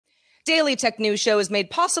Daily Tech News Show is made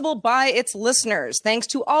possible by its listeners. Thanks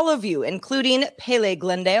to all of you, including Pele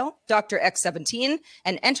Glendale, Dr. X17,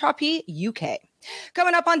 and Entropy UK.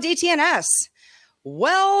 Coming up on DTNS.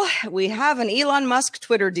 Well, we have an Elon Musk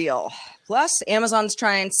Twitter deal. Plus, Amazon's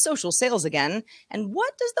trying social sales again. And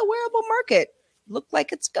what does the wearable market look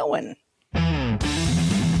like it's going?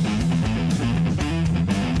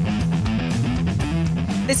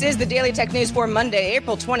 This is the Daily Tech News for Monday,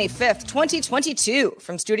 April 25th, 2022.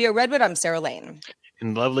 From Studio Redwood, I'm Sarah Lane.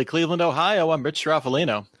 In lovely Cleveland, Ohio, I'm Rich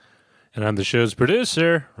Stroffolino. And I'm the show's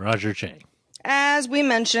producer, Roger Chang. As we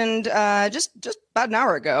mentioned just about an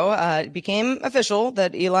hour ago, it became official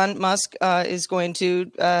that Elon Musk is going to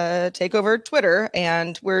take over Twitter,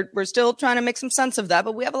 and we're still trying to make some sense of that,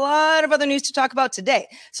 but we have a lot of other news to talk about today.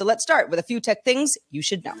 So let's start with a few tech things you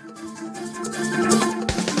should know.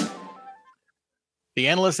 The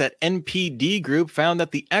analysts at NPD Group found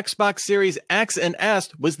that the Xbox Series X and S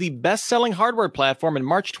was the best-selling hardware platform in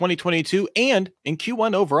March 2022 and in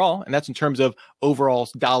Q1 overall, and that's in terms of overall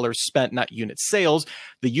dollars spent, not unit sales.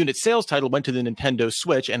 The unit sales title went to the Nintendo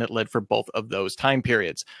Switch, and it led for both of those time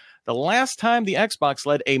periods. The last time the Xbox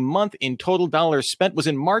led a month in total dollars spent was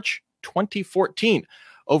in March 2014.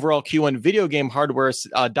 Overall, Q1 video game hardware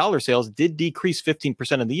dollar sales did decrease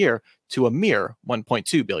 15% in the year to a mere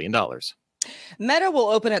 $1.2 billion. Meta will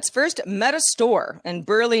open its first Meta store in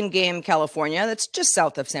Burlingame, California, that's just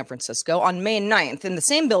south of San Francisco, on May 9th, in the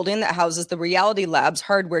same building that houses the Reality Labs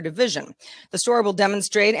hardware division. The store will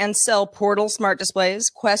demonstrate and sell Portal smart displays,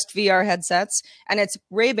 Quest VR headsets, and its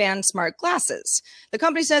Ray-Ban smart glasses. The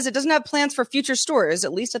company says it doesn't have plans for future stores,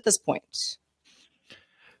 at least at this point.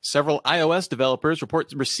 Several iOS developers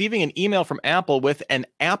report receiving an email from Apple with an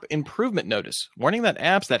app improvement notice, warning that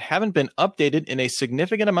apps that haven't been updated in a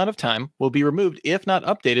significant amount of time will be removed if not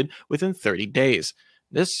updated within 30 days.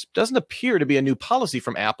 This doesn't appear to be a new policy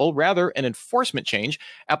from Apple, rather an enforcement change.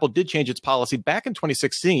 Apple did change its policy back in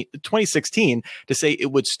 2016 to say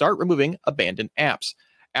it would start removing abandoned apps.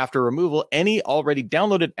 After removal, any already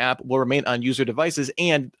downloaded app will remain on user devices,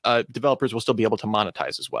 and developers will still be able to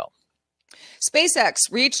monetize as well. SpaceX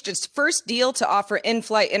reached its first deal to offer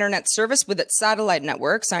in-flight internet service with its satellite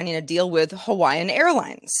network, signing a deal with Hawaiian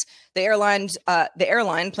Airlines. The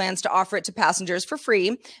airline plans to offer it to passengers for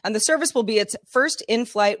free, and the service will be its first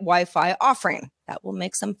in-flight Wi-Fi offering. That will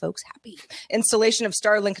make some folks happy. Installation of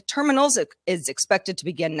Starlink terminals is expected to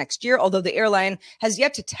begin next year, although the airline has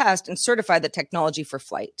yet to test and certify the technology for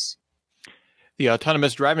flight. The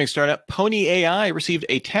autonomous driving startup Pony AI received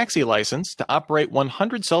a taxi license to operate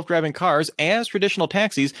 100 self-driving cars as traditional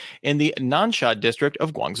taxis in the Nansha district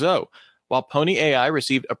of Guangzhou. While Pony AI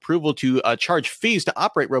received approval to charge fees to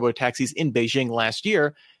operate robotaxis in Beijing last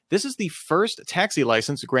year, this is the first taxi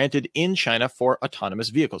license granted in China for autonomous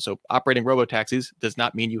vehicles. So operating robotaxis does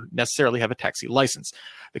not mean you necessarily have a taxi license.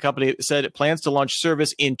 The company said it plans to launch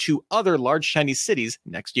service in 2 other large Chinese cities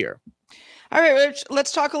next year. All right, Rich,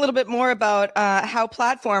 let's talk a little bit more about how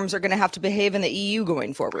platforms are going to have to behave in the EU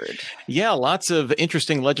going forward. Yeah, lots of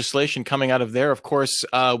interesting legislation coming out of there. Of course,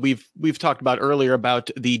 we've talked about earlier about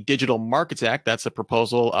the Digital Markets Act. That's a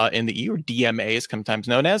proposal in the EU, or DMA is sometimes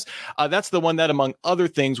known as. That's the one that, among other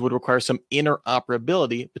things, would require some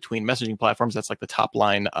interoperability between messaging platforms. That's like the top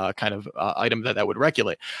line kind of item that would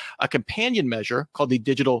regulate. A companion measure called the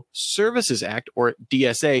Digital Services Act, or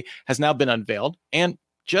DSA, has now been unveiled, and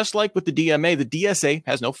just like with the DMA, the DSA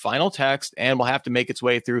has no final text and will have to make its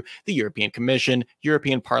way through the European Commission,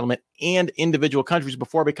 European Parliament, and individual countries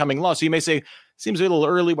before becoming law. So you may say, seems a little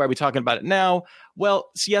early. Why are we talking about it now? Well,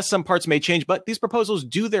 yes, some parts may change, but these proposals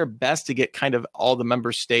do their best to get kind of all the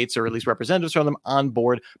member states, or at least representatives from them, on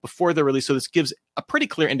board before they're released. So this gives a pretty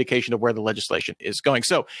clear indication of where the legislation is going.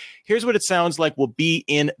 So here's what it sounds like will be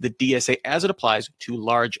in the DSA as it applies to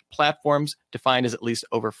large platforms, defined as at least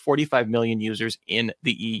over 45 million users in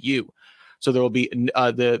the EU. So there will be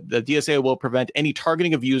the DSA will prevent any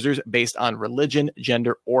targeting of users based on religion,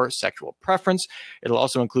 gender, or sexual preference. It'll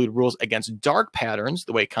also include rules against dark patterns,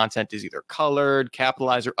 the way content is either colored,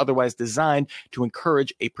 capitalized, or otherwise designed to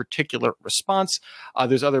encourage a particular response.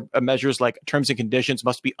 There's other measures like terms and conditions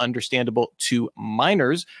must be understandable to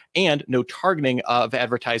minors, and no targeting of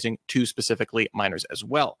advertising to specifically minors as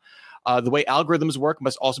well. The way algorithms work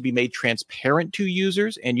must also be made transparent to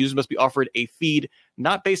users, and users must be offered a feed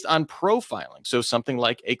not based on profiling. So something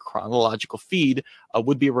like a chronological feed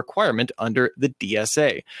would be a requirement under the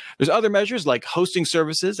DSA. There's other measures like hosting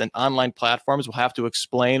services and online platforms will have to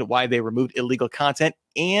explain why they removed illegal content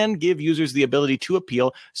and give users the ability to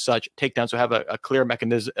appeal such takedowns. So have a clear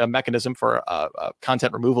mechanism for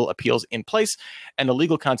content removal appeals in place, and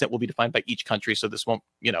illegal content will be defined by each country. So this won't,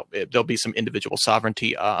 there'll be some individual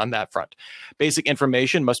sovereignty on that front. Basic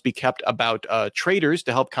information must be kept about traders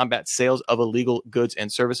to help combat sales of illegal goods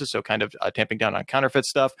and services. So kind of tamping down on counterfeit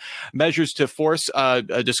stuff. Measures to force a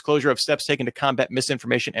disclosure of steps taken to combat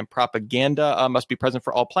misinformation and propaganda must be present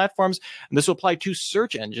for all platforms. And this will apply to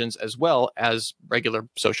search engines as well as regular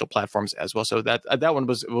social platforms as well. So that one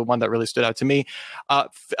was one that really stood out to me.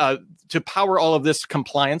 To power all of this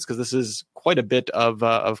compliance, because this is quite a bit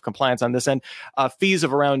of compliance on this end, fees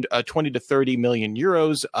of around 20 to 30 million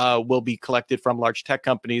euros will be collected from large tech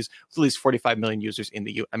companies with at least 45 million users in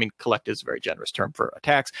the U. I mean, collect is a very generous term for a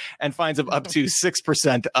tax, and fines of up to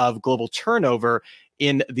 6% of global turnover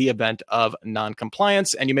in the event of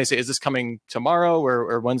non-compliance. And you may say, is this coming tomorrow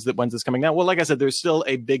or when's this coming now? Well, like I said, there's still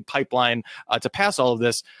a big pipeline to pass all of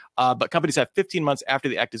this, but companies have 15 months after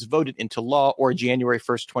the act is voted into law or January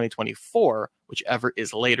 1st, 2024, whichever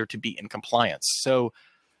is later to be in compliance. So,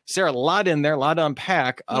 Sarah, a lot in there, a lot to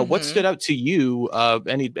unpack. What stood out to you?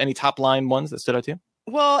 Any top line ones that stood out to you?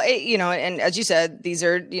 Well, and as you said, these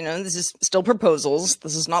are, this is still proposals.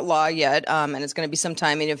 This is not law yet. And it's going to be some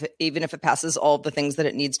time, even if it passes all the things that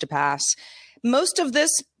it needs to pass. Most of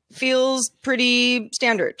this feels pretty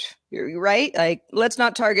standard. You're right. Like, let's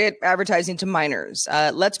not target advertising to minors.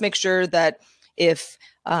 Let's make sure that if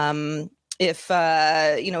an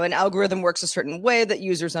algorithm works a certain way, that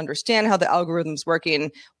users understand how the algorithm's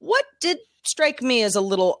working. What did strike me as a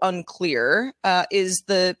little unclear is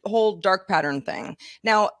the whole dark pattern thing.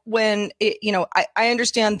 Now, when I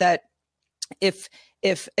understand that if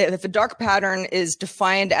a dark pattern is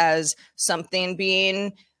defined as something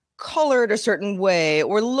being colored a certain way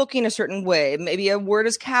or looking a certain way, maybe a word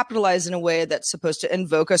is capitalized in a way that's supposed to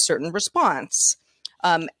invoke a certain response.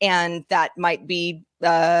 And that might be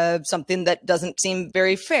something that doesn't seem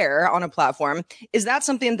very fair on a platform. Is that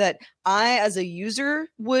something that I, as a user,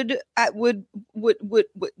 would that would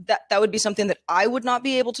be something that I would not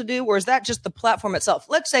be able to do, or is that just the platform itself?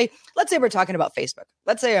 Let's say we're talking about Facebook.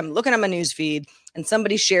 Let's say I'm looking at my news feed and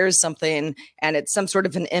somebody shares something, and it's some sort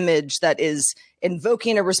of an image that is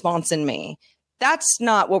invoking a response in me. That's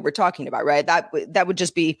not what we're talking about, right? That would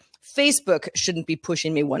just be Facebook shouldn't be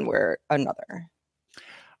pushing me one way or another.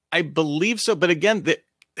 I believe so, but again,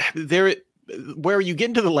 where you get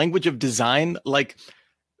into the language of design, like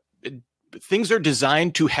things are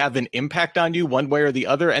designed to have an impact on you one way or the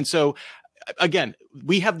other. And so, again,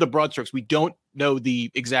 we have the broad strokes. We don't know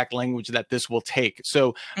the exact language that this will take.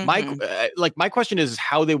 So my question is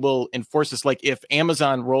how they will enforce this. Like if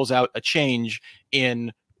Amazon rolls out a change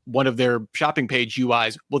in one of their shopping page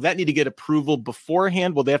UIs, will that need to get approval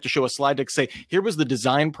beforehand? Will they have to show a slide deck, say, here was the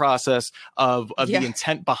design process of the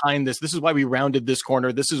intent behind this. This is why we rounded this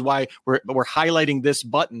corner. This is why we're highlighting this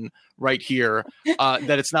button right here,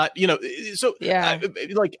 that it's not, so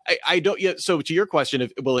I don't yet. So to your question,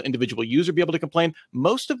 will an individual user be able to complain?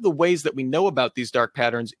 Most of the ways that we know about these dark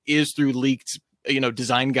patterns is through leaked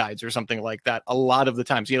design guides or something like that. A lot of the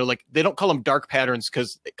times, like they don't call them dark patterns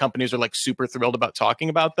because companies are like super thrilled about talking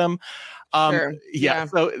about them. Sure. Yeah.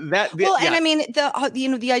 So that, and I mean,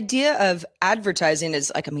 the idea of advertising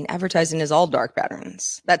is like, advertising is all dark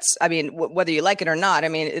patterns. That's, whether you like it or not,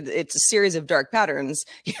 it's a series of dark patterns.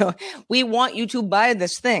 We want you to buy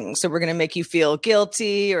this thing. So we're going to make you feel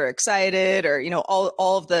guilty or excited or,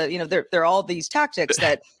 all of the, there are all these tactics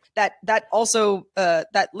that also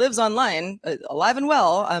that lives online, alive and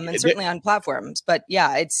well, and certainly on platforms. But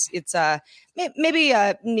yeah, it's maybe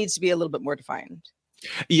needs to be a little bit more defined.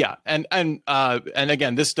 Yeah, and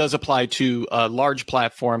again, this does apply to large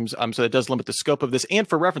platforms, so it does limit the scope of this. And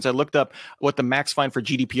for reference, I looked up what the max fine for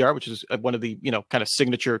GDPR, which is one of the kind of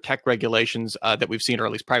signature tech regulations that we've seen, or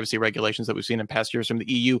at least privacy regulations that we've seen in past years from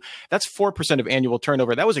the EU. That's 4% of annual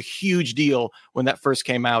turnover. That was a huge deal when that first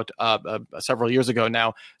came out several years ago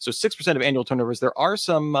now. So 6% of annual turnovers. There are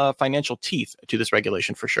some financial teeth to this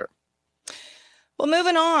regulation for sure. Well,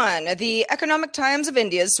 moving on, the Economic Times of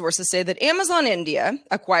India's sources say that Amazon India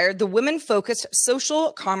acquired the women-focused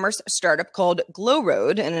social commerce startup called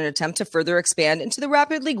GlowRoad in an attempt to further expand into the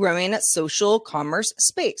rapidly growing social commerce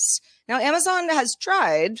space. Now, Amazon has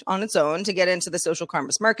tried on its own to get into the social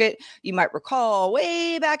commerce market. You might recall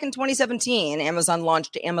way back in 2017, Amazon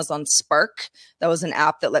launched Amazon Spark. That was an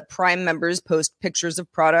app that let Prime members post pictures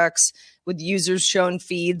of products with users shown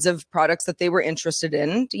feeds of products that they were interested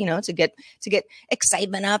in, to get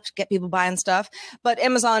excitement up, to get people buying stuff. But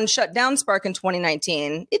Amazon shut down Spark in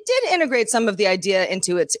 2019. It did integrate some of the idea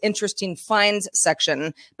into its interesting finds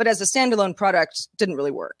section, but as a standalone product, didn't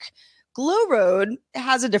really work. GlowRoad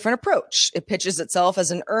has a different approach. It pitches itself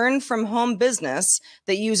as an earn-from-home business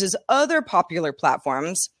that uses other popular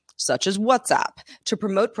platforms, such as WhatsApp, to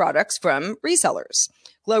promote products from resellers.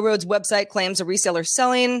 GlowRoad's website claims a reseller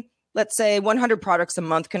selling, let's say, 100 products a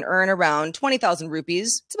month can earn around 20,000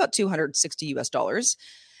 rupees. It's about $260.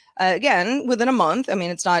 Again, within a month. I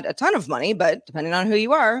mean, it's not a ton of money, but depending on who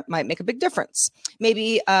you are, might make a big difference.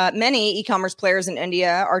 Maybe many e-commerce players in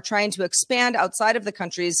India are trying to expand outside of the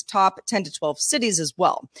country's top 10 to 12 cities as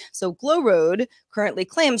well. So GlowRoad currently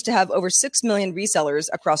claims to have over 6 million resellers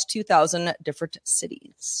across 2,000 different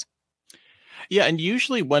cities. Yeah, and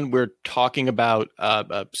usually when we're talking about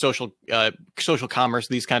social commerce,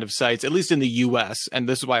 these kind of sites, at least in the U.S., and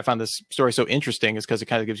this is why I found this story so interesting, is because it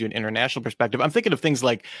kind of gives you an international perspective. I'm thinking of things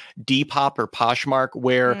like Depop or Poshmark,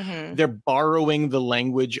 where they're borrowing the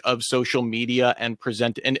language of social media and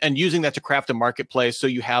present and using that to craft a marketplace. So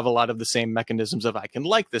you have a lot of the same mechanisms of I can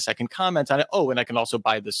like this, I can comment on it, and I can also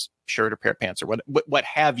buy this shirt or pair of pants or what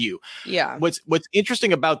have you. Yeah. What's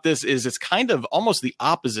interesting about this is it's kind of almost the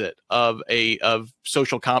opposite of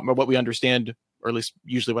social or what we understand, or at least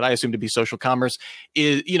usually what I assume to be social commerce,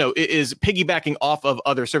 is piggybacking off of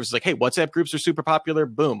other services. Like, hey, WhatsApp groups are super popular.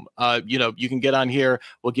 Boom. You can get on here.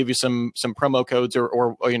 We'll give you some promo codes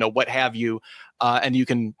or what have you. And you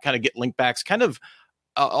can kind of get link backs, kind of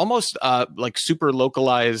almost like super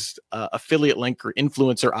localized affiliate link or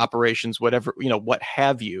influencer operations, whatever, what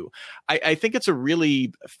have you. I think it's a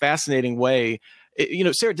really fascinating way.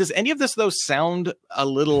 Sarah, does any of this, though, sound a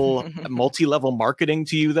little multi-level marketing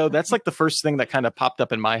to you, though? That's like the first thing that kind of popped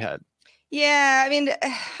up in my head. Yeah, I mean,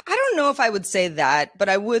 I don't know if I would say that, but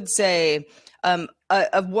I would say of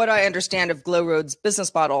what I understand of GlowRoad's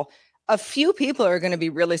business model, a few people are going to be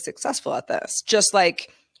really successful at this. Just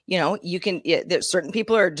like, there's certain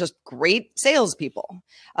people are just great salespeople,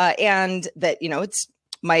 and that, it's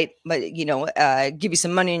might give you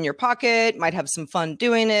some money in your pocket, might have some fun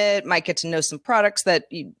doing it, might get to know some products that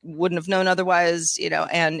you wouldn't have known otherwise,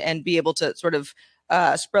 and be able to sort of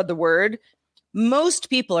spread the word.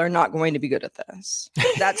 Most people are not going to be good at this.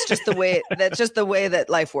 That's just the way. That's just the way that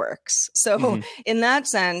life works. So, in that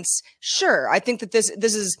sense, sure, I think that this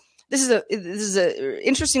is a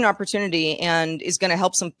interesting opportunity and is going to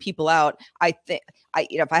help some people out. I think,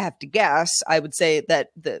 if I have to guess, I would say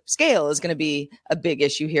that the scale is going to be a big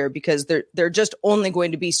issue here, because they're just only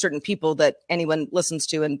going to be certain people that anyone listens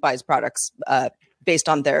to and buys products based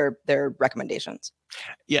on their recommendations.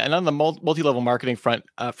 Yeah, and on the multi-level marketing front,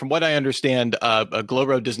 from what I understand,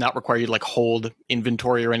 GlowRoad does not require you to hold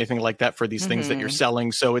inventory or anything like that for these things that you're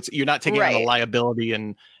selling. So you're not taking on a liability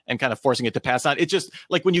and kind of forcing it to pass on. It's just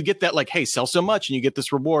like when you get that, like, hey, sell so much and you get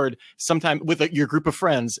this reward, sometimes with your group of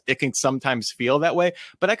friends, it can sometimes feel that way.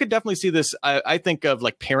 But I could definitely see this. I think of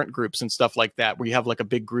like parent groups and stuff like that, where you have like a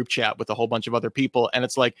big group chat with a whole bunch of other people. And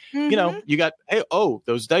it's like, you got, hey,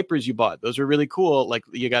 those diapers you bought, those are really cool. Like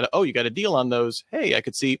you got a deal on those. Hey, I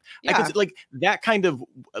could see like that kind of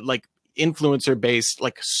like influencer based,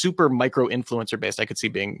 like super micro influencer based, I could see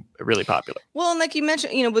being really popular. Well, and like you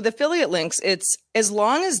mentioned, with affiliate links, it's as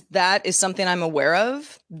long as that is something I'm aware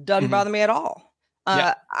of, doesn't bother me at all.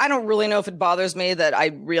 I don't really know if it bothers me that I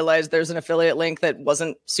realized there's an affiliate link that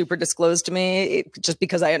wasn't super disclosed to me, just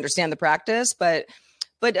because I understand the practice. But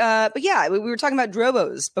yeah, we were talking about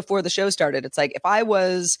Drobos before the show started. It's like, if I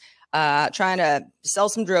was trying to sell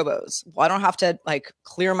some Drobos, well, I don't have to like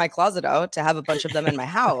clear my closet out to have a bunch of them in my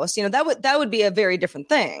house. That would be a very different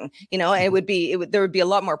thing. There would be a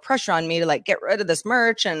lot more pressure on me to like get rid of this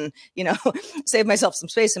merch and save myself some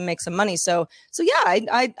space and make some money. So yeah,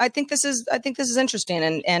 I think this is interesting.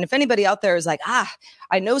 And if anybody out there is like,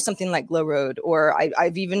 I know something like GlowRoad, or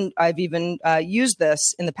I've even used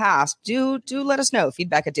this in the past, do let us know.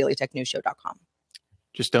 Feedback@dailytechnewsshow.com.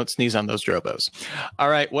 Just don't sneeze on those Drobos. All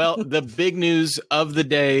right. Well, the big news of the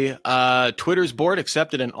day, Twitter's board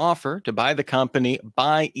accepted an offer to buy the company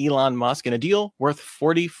by Elon Musk in a deal worth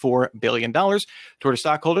 $44 billion. Twitter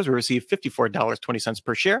stockholders will receive $54.20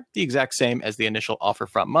 per share, the exact same as the initial offer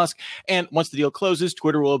from Musk. And once the deal closes,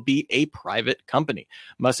 Twitter will be a private company.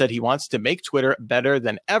 Musk said he wants to make Twitter better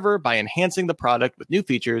than ever by enhancing the product with new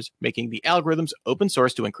features, making the algorithms open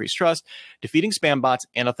source to increase trust, defeating spam bots,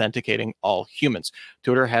 and authenticating all humans.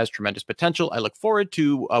 Twitter has tremendous potential. I look forward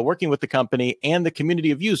to working with the company and the community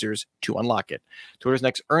of users to unlock it. Twitter's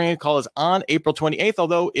next earnings call is on April 28th,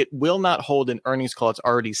 although it will not hold an earnings call. It's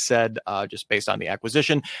already said, just based on the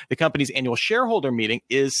acquisition. The company's annual shareholder meeting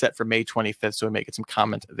is set for May 25th, so we may get some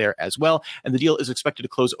comment there as well. And the deal is expected to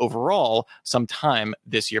close overall sometime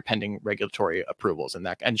this year, pending regulatory approvals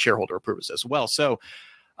and shareholder approvals as well. So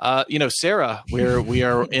Sarah, we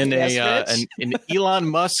are in Yes, an Elon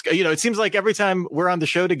Musk. It seems like every time we're on the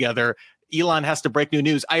show together, Elon has to break new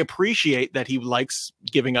news. I appreciate that he likes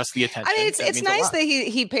giving us the attention. I mean, it's nice that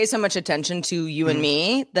he pays so much attention to you and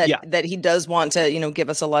me, that he does want to, give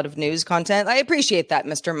us a lot of news content. I appreciate that,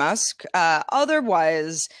 Mr. Musk.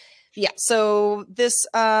 Otherwise, yeah. So this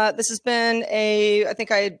has been I think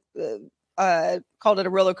I called it a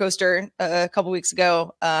roller coaster a couple weeks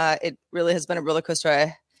ago. It really has been a roller coaster.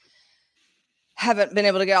 I haven't been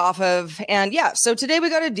able to get off of. And yeah, so today we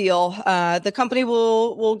got a deal. The company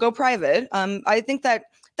will go private. I think that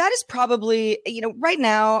is probably, right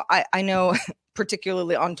now, I know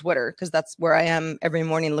particularly on Twitter, because that's where I am every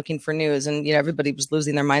morning looking for news. And, everybody was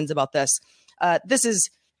losing their minds about this. This is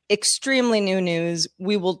extremely new news.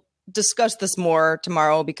 We will discuss this more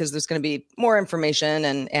tomorrow because there's going to be more information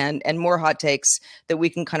and more hot takes that we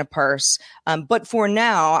can kind of parse. But for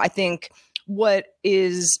now, I think what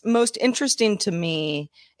is most interesting to me,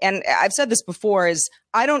 and I've said this before, is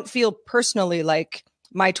I don't feel personally like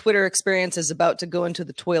my Twitter experience is about to go into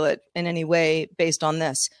the toilet in any way based on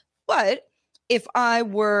this. But if I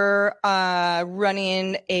were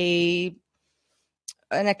running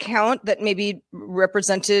an account that maybe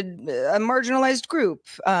represented a marginalized group,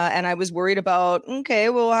 and I was worried about, okay,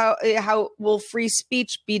 well, how will free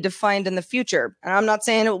speech be defined in the future? And I'm not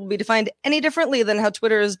saying it will be defined any differently than how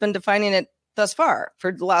Twitter has been defining it thus far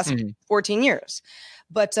for the last 14 years.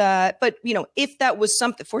 But if that was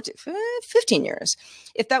something, 15 years,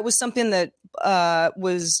 if that was something that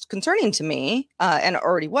was concerning to me, and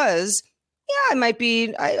already was, yeah, I might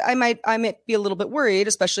be a little bit worried,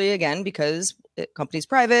 especially again, because the company's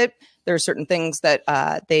private. There are certain things that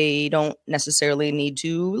they don't necessarily need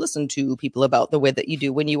to listen to people about the way that you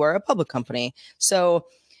do when you are a public company. So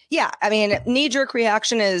yeah, I mean, knee-jerk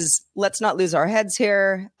reaction is let's not lose our heads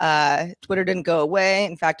here. Twitter didn't go away.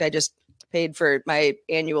 In fact, I just paid for my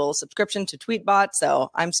annual subscription to Tweetbot,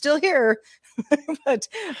 so I'm still here. but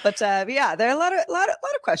yeah, there are a lot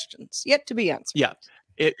of questions yet to be answered. Yeah,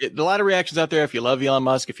 a lot of reactions out there. If you love Elon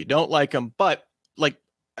Musk, if you don't like him, but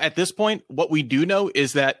at this point, what we do know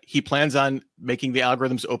is that he plans on making the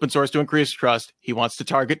algorithms open source to increase trust. He wants to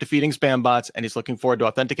target defeating spam bots, and he's looking forward to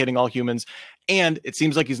authenticating all humans. And it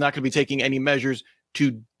seems like he's not going to be taking any measures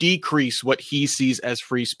to decrease what he sees as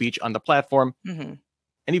free speech on the platform. Mm-hmm.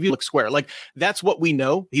 And if you look square, that's what we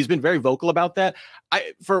know. He's been very vocal about that.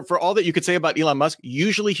 For all that you could say about Elon Musk,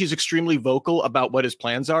 usually he's extremely vocal about what his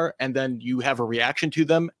plans are, and then you have a reaction to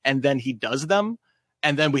them, and then he does them.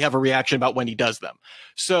 And then we have a reaction about when he does them.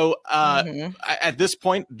 So at this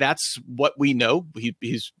point, that's what we know.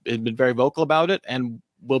 He's been very vocal about it, and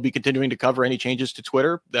we'll be continuing to cover any changes to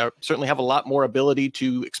Twitter. They certainly have a lot more ability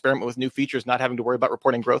to experiment with new features, not having to worry about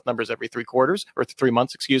reporting growth numbers every 3 quarters or 3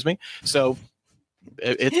 months, excuse me. So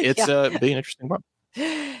it's be an interesting one.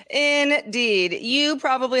 Indeed. You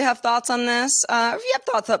probably have thoughts on this. If you have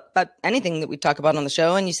thoughts about anything that we talk about on the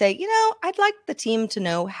show and you say, I'd like the team to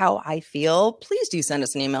know how I feel, please do send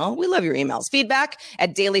us an email. We love your emails.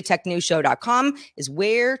 Feedback@dailytechnewsshow.com is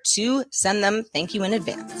where to send them. Thank you in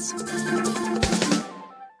advance.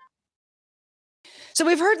 So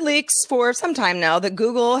we've heard leaks for some time now that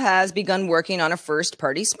Google has begun working on a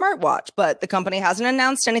first-party smartwatch, but the company hasn't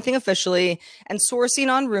announced anything officially, and sourcing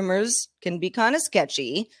on rumors can be kind of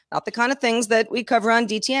sketchy, not the kind of things that we cover on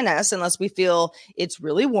DTNS unless we feel it's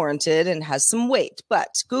really warranted and has some weight.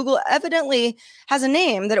 But Google evidently has a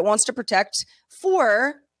name that it wants to protect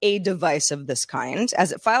for a device of this kind,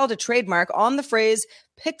 as it filed a trademark on the phrase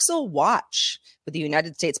Pixel Watch with the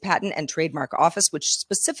United States Patent and Trademark Office, which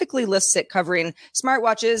specifically lists it covering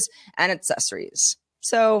smartwatches and accessories.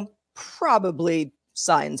 So probably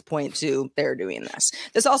signs point to they're doing this.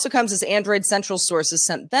 This also comes as Android Central sources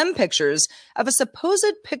sent them pictures of a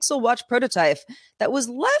supposed Pixel Watch prototype that was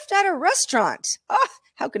left at a restaurant. Ah,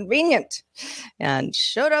 how convenient. And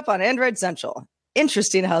showed up on Android Central.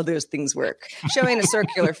 Interesting how those things work. Showing a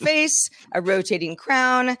circular face, a rotating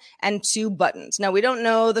crown, and 2 buttons. Now, we don't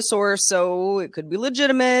know the source, so it could be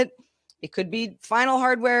legitimate. It could be final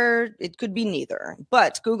hardware. It could be neither.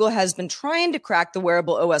 But Google has been trying to crack the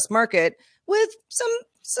wearable OS market with some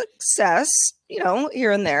success,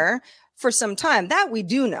 here and there for some time. That we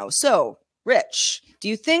do know. So, Rich, do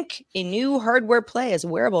you think a new hardware play as a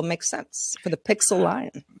wearable makes sense for the Pixel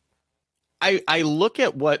line? I look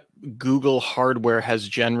at what Google hardware has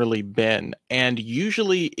generally been, and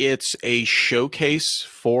usually it's a showcase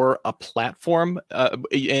for a platform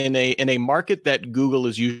in a market that Google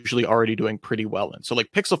is usually already doing pretty well in. So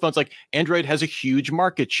Pixel phones, Android has a huge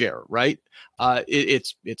market share, right?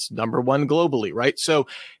 It's number 1 globally, right? So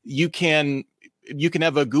you can you can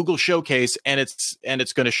have a Google showcase and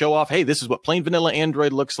it's going to show off, hey, this is what plain vanilla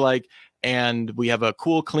Android looks like, and we have a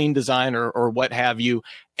cool, clean design or what have you.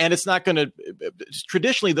 And it's not going to,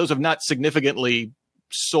 traditionally, those have not significantly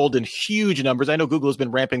sold in huge numbers. I know Google has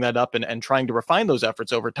been ramping that up and trying to refine those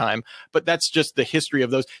efforts over time, but that's just the history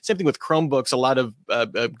of those. Same thing with Chromebooks. A lot of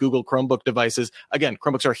Google Chromebook devices. Again,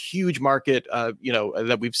 Chromebooks are a huge market,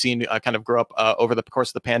 that we've seen kind of grow up over the course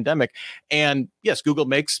of the pandemic. And yes, Google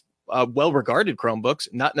makes well-regarded Chromebooks,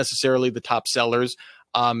 not necessarily the top sellers,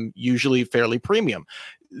 usually fairly premium.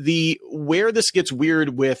 Where this gets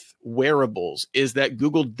weird with wearables is that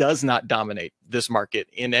Google does not dominate this market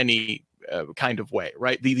in any kind of way,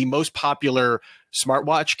 right? The most popular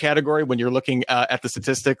smartwatch category, when you're looking at the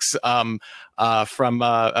statistics from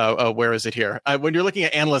where is it here? When you're looking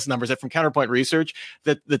at analyst numbers from Counterpoint Research,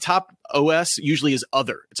 that the top OS usually is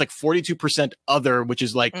other. It's like 42% other, which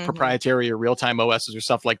is like proprietary or real-time OSs or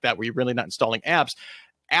stuff like that, where you're really not installing apps.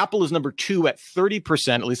 Apple is number 2 at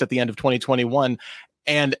 30%, at least at the end of 2021,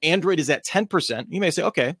 and Android is at 10%. You may say,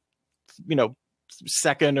 okay,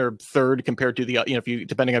 second or third compared to the,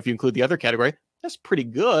 depending on if you include the other category, that's pretty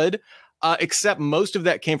good. Except most of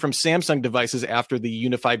that came from Samsung devices after the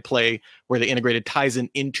unified play where they integrated Tizen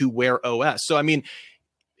into Wear OS. So, I mean,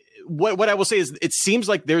 what I will say is it seems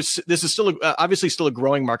like this is still obviously still a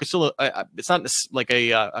growing market. Still, it's not like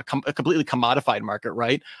a completely commodified market,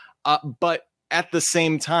 right? But at the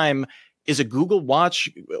same time, is a Google Watch,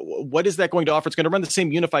 what is that going to offer? It's going to run the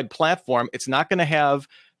same unified platform. It's not going to have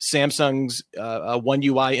Samsung's One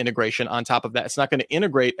UI integration on top of that. It's not going to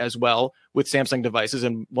integrate as well with Samsung devices,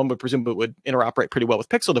 and one would presume it would interoperate pretty well with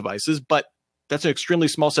Pixel devices, but that's an extremely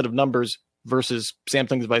small set of numbers versus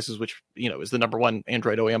Samsung devices, which, is the number one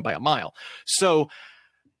Android OEM by a mile. So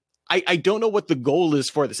I don't know what the goal is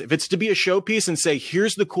for this. If it's to be a showpiece and say,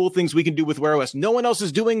 here's the cool things we can do with Wear OS, no one else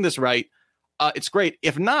is doing this right, it's great.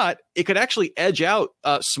 If not, it could actually edge out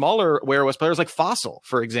smaller Wear OS players like Fossil,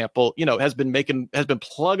 for example. Has been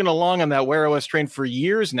plugging along on that Wear OS train for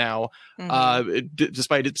years now,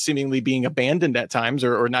 despite it seemingly being abandoned at times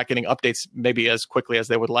or not getting updates maybe as quickly as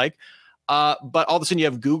they would like. But all of a sudden you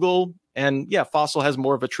have Google, and Fossil has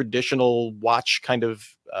more of a traditional watch kind of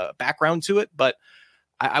background to it. But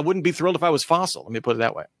I wouldn't be thrilled if I was Fossil. Let me put it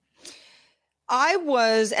that way. I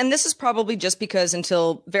was, and this is probably just because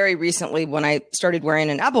until very recently when I started wearing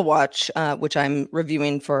an Apple Watch, which I'm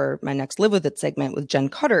reviewing for my next Live With It segment with Jen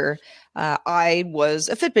Cutter, I was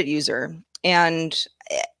a Fitbit user. And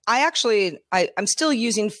I'm still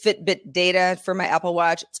using Fitbit data for my Apple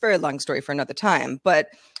Watch. It's a very long story for another time, but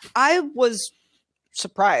I was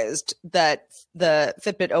surprised that the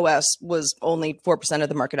Fitbit OS was only 4% of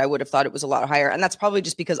the market. I would have thought it was a lot higher. And that's probably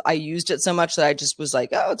just because I used it so much that I just was like,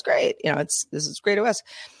 oh, it's great. This is great OS.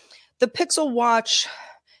 The Pixel Watch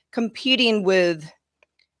competing with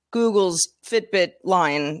Google's Fitbit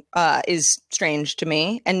line is strange to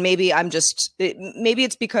me. And maybe maybe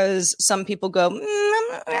it's because some people go,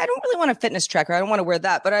 I don't really want a fitness tracker. I don't want to wear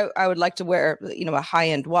that, but I would like to wear, a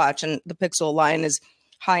high-end watch. And the Pixel line is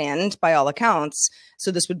high end by all accounts.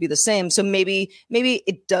 So this would be the same. So maybe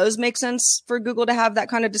it does make sense for Google to have that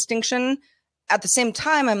kind of distinction. At the same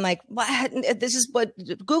time, I'm like, what? This is what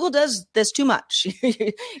Google does this too much.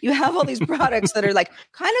 You have all these products that are like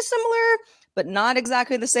kind of similar, but not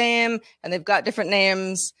exactly the same. And they've got different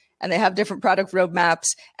names and they have different product roadmaps,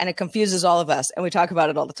 and it confuses all of us. And we talk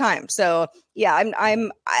about it all the time. So yeah,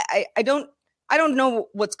 I don't know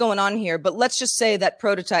what's going on here, but let's just say that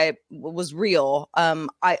prototype was real.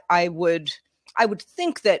 I would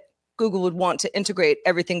think that Google would want to integrate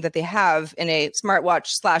everything that they have in a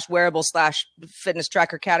smartwatch / wearable / fitness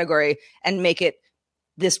tracker category and make it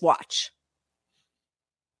this watch.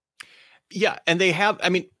 Yeah, and they have,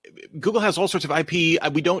 Google has all sorts of IP.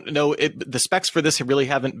 We don't know the specs for this really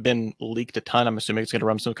haven't been leaked a ton. I'm assuming it's going to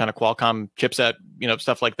run some kind of Qualcomm chipset,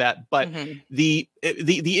 stuff like that. But the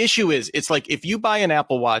issue is, it's like if you buy an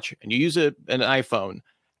Apple Watch and you use an iPhone,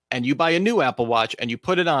 and you buy a new Apple Watch and you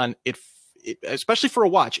put it on, especially for a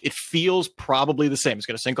watch, it feels probably the same. It's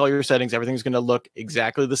going to sync all your settings. Everything's going to look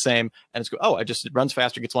exactly the same. And it runs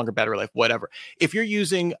faster, gets longer battery life, whatever. If you're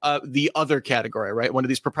using the other category, right, one of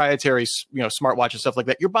these proprietary, smartwatches, stuff like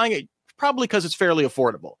that, you're buying it probably because it's fairly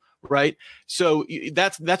affordable, right? So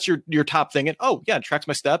that's your top thing. And it tracks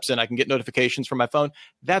my steps and I can get notifications from my phone.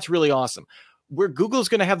 That's really awesome. Where Google's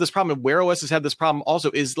going to have this problem, and Wear OS has had this problem also,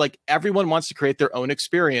 is like everyone wants to create their own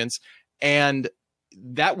experience. And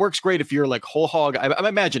that works great if you're like whole hog. I'm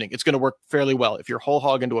imagining it's going to work fairly well if you're whole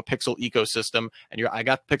hog into a Pixel ecosystem and I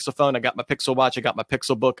got the Pixel phone, I got my Pixel Watch, I got my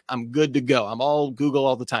Pixel Book, I'm good to go. I'm all Google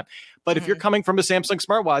all the time. But if you're coming from a Samsung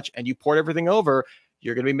smartwatch and you port everything over,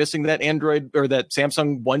 You're going to be missing that Android or that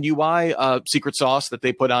Samsung One UI secret sauce that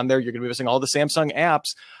they put on there. You're going to be missing all the Samsung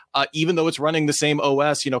apps, even though it's running the same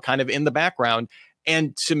OS, kind of in the background.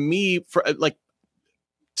 And to me,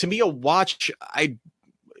 a watch,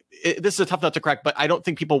 this is a tough nut to crack, but I don't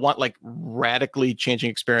think people want like radically changing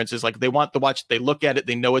experiences. Like they want the watch, they look at it,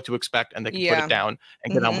 they know what to expect, and they can put it down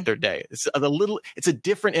and get on with their day. It's a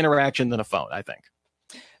different interaction than a phone, I think.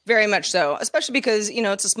 Very much so, especially because,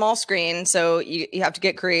 it's a small screen. So you have to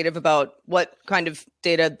get creative about what kind of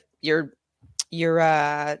data you're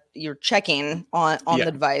checking on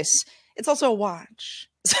the device. It's also a watch.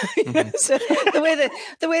 So, so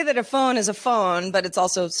the way that a phone is a phone, but it's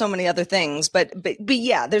also so many other things. But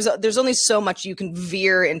yeah, there's only so much you can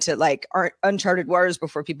veer into like uncharted waters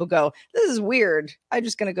before people go, this is weird. I'm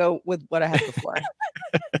just gonna go with what I had before.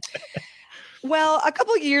 Well, a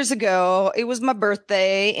couple of years ago, it was my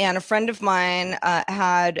birthday, and a friend of mine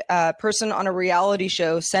had a person on a reality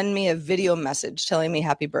show send me a video message telling me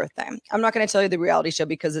happy birthday. I'm not going to tell you the reality show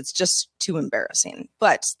because it's just too embarrassing.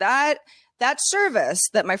 But that service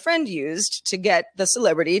that my friend used to get the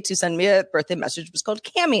celebrity to send me a birthday message was called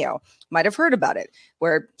Cameo. Might have heard about it,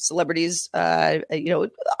 where celebrities,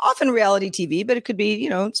 often reality TV, but it could be,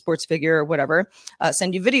 sports figure or whatever,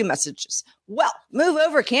 send you video messages. Well, move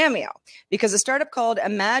over Cameo, because a startup called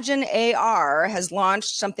Imagine AR has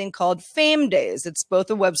launched something called Fame Days. It's both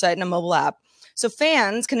a website and a mobile app. So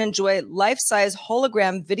fans can enjoy life-size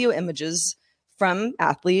hologram video images from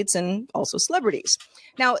athletes and also celebrities.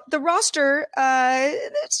 Now, the roster,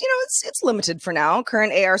 it's limited for now.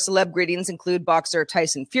 Current AR celeb greetings include boxer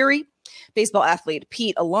Tyson Fury, baseball athlete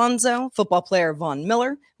Pete Alonso, football player Von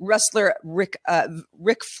Miller, wrestler Ric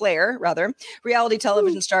Flair, reality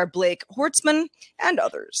television star Blake Hortzman, and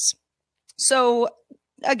others. So,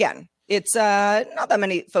 again, it's not that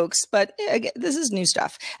many folks, but this is new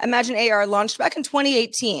stuff. Imagine AR launched back in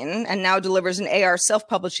 2018 and now delivers an AR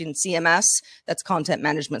self-publishing CMS, that's content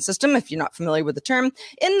management system, if you're not familiar with the term,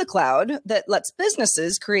 in the cloud that lets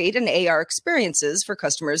businesses create an AR experiences for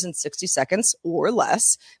customers in 60 seconds or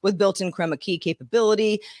less with built-in chroma key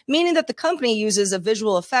capability, meaning that the company uses a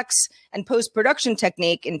visual effects and post-production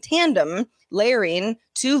technique in tandem, layering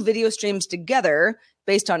two video streams together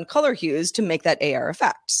based on color hues to make that AR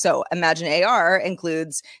effect. So Imagine AR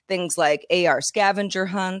includes things like AR scavenger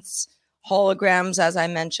hunts, holograms, as I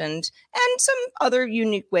mentioned, and some other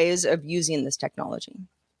unique ways of using this technology.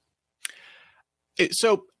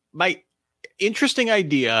 So my interesting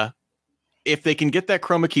idea, if they can get that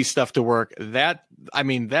chroma key stuff to work, that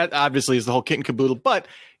obviously is the whole kit and caboodle, but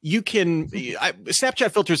you can,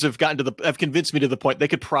 Snapchat filters have convinced me to the point they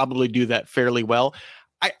could probably do that fairly well.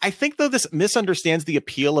 I think, though, this misunderstands the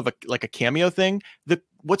appeal of a Cameo thing.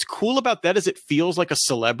 What's cool about that is it feels like a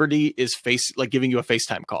celebrity is giving you a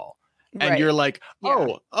FaceTime call. And you're like,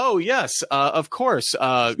 oh, yes, of course.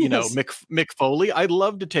 Mick Foley, I'd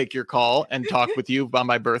love to take your call and talk with you on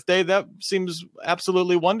my birthday. That seems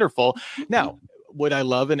absolutely wonderful. Now, would I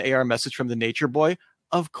love an AR message from the Nature Boy?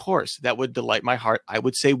 Of course, that would delight my heart. I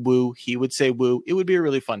would say woo. He would say woo. It would be a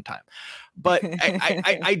really fun time. But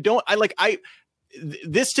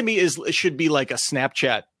this to me should be like a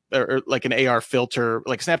Snapchat or like an AR filter,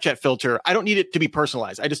 like a Snapchat filter. I don't need it to be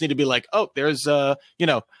personalized. I just need to be like, oh, there's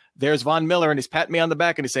Von Miller and he's patting me on the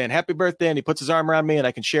back and he's saying happy birthday and he puts his arm around me and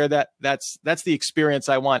I can share that. That's the experience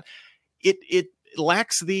I want. It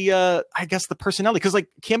lacks the personality, because like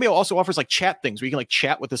Cameo also offers like chat things where you can like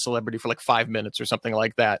chat with a celebrity for like 5 minutes or something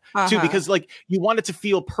like that too, because like you want it to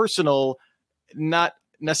feel personal, not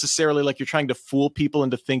necessarily like you're trying to fool people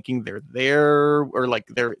into thinking they're there or like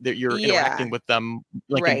you're interacting with them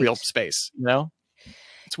like in real space.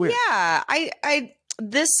 It's weird. Yeah,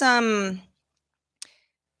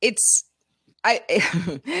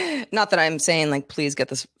 not that I'm saying like please get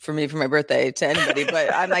this for me for my birthday to anybody,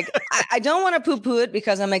 but I'm like I don't want to poo-poo it,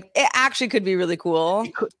 because I'm like it actually could be really cool,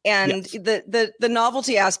 and the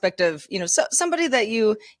novelty aspect of somebody that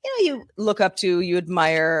you look up to, you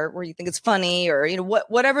admire, or you think it's funny, or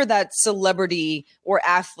whatever that celebrity or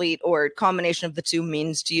athlete or combination of the two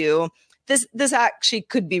means to you. This actually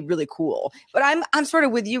could be really cool. But I'm sort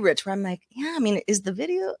of with you, Rich, where I'm like, yeah, I mean, is the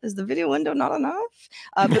video window not enough?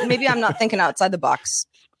 But maybe I'm not thinking outside the box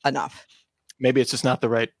enough. Maybe it's just not the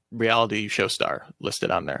right reality show star listed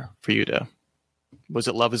on there for you to. Was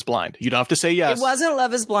it Love is Blind? You don't have to say yes. It wasn't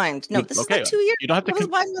Love is Blind. No, this is like 2 years. You don't have to,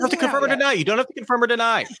 confirm or deny. You don't have to confirm or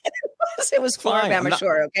deny. It was Flora Bama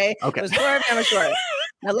Shore, okay? It was Flora Bama Shore.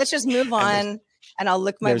 Now let's just move on. And I'll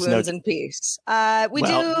lick my wounds in peace. We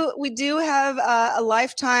do have a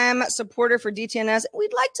lifetime supporter for DTNS.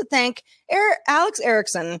 We'd like to thank Alex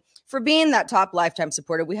Erickson for being that top lifetime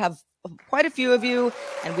supporter. We have quite a few of you,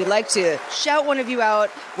 and we'd like to shout one of you out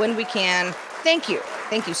when we can. Thank you.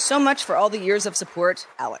 Thank you so much for all the years of support,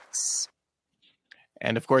 Alex.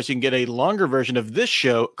 And of course, you can get a longer version of this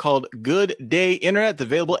show called Good Day Internet. It's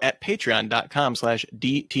available at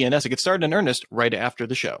patreon.com/DTNS. It gets started in earnest right after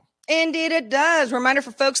the show. Indeed it does. Reminder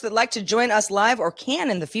for folks that like to join us live or can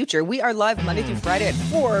in the future. We are live Monday through Friday at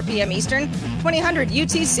 4 p.m. Eastern, 2000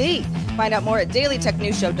 UTC. Find out more at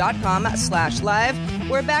dailytechnewsshow.com/live.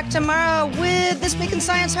 We're back tomorrow with This Week in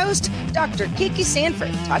Science host, Dr. Kiki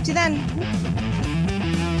Sanford. Talk to you then.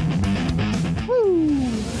 Woo.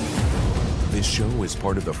 This show is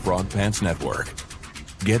part of the Frog Pants Network.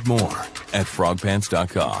 Get more at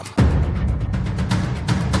frogpants.com.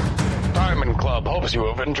 Diamond Club hopes you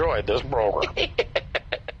have enjoyed this program.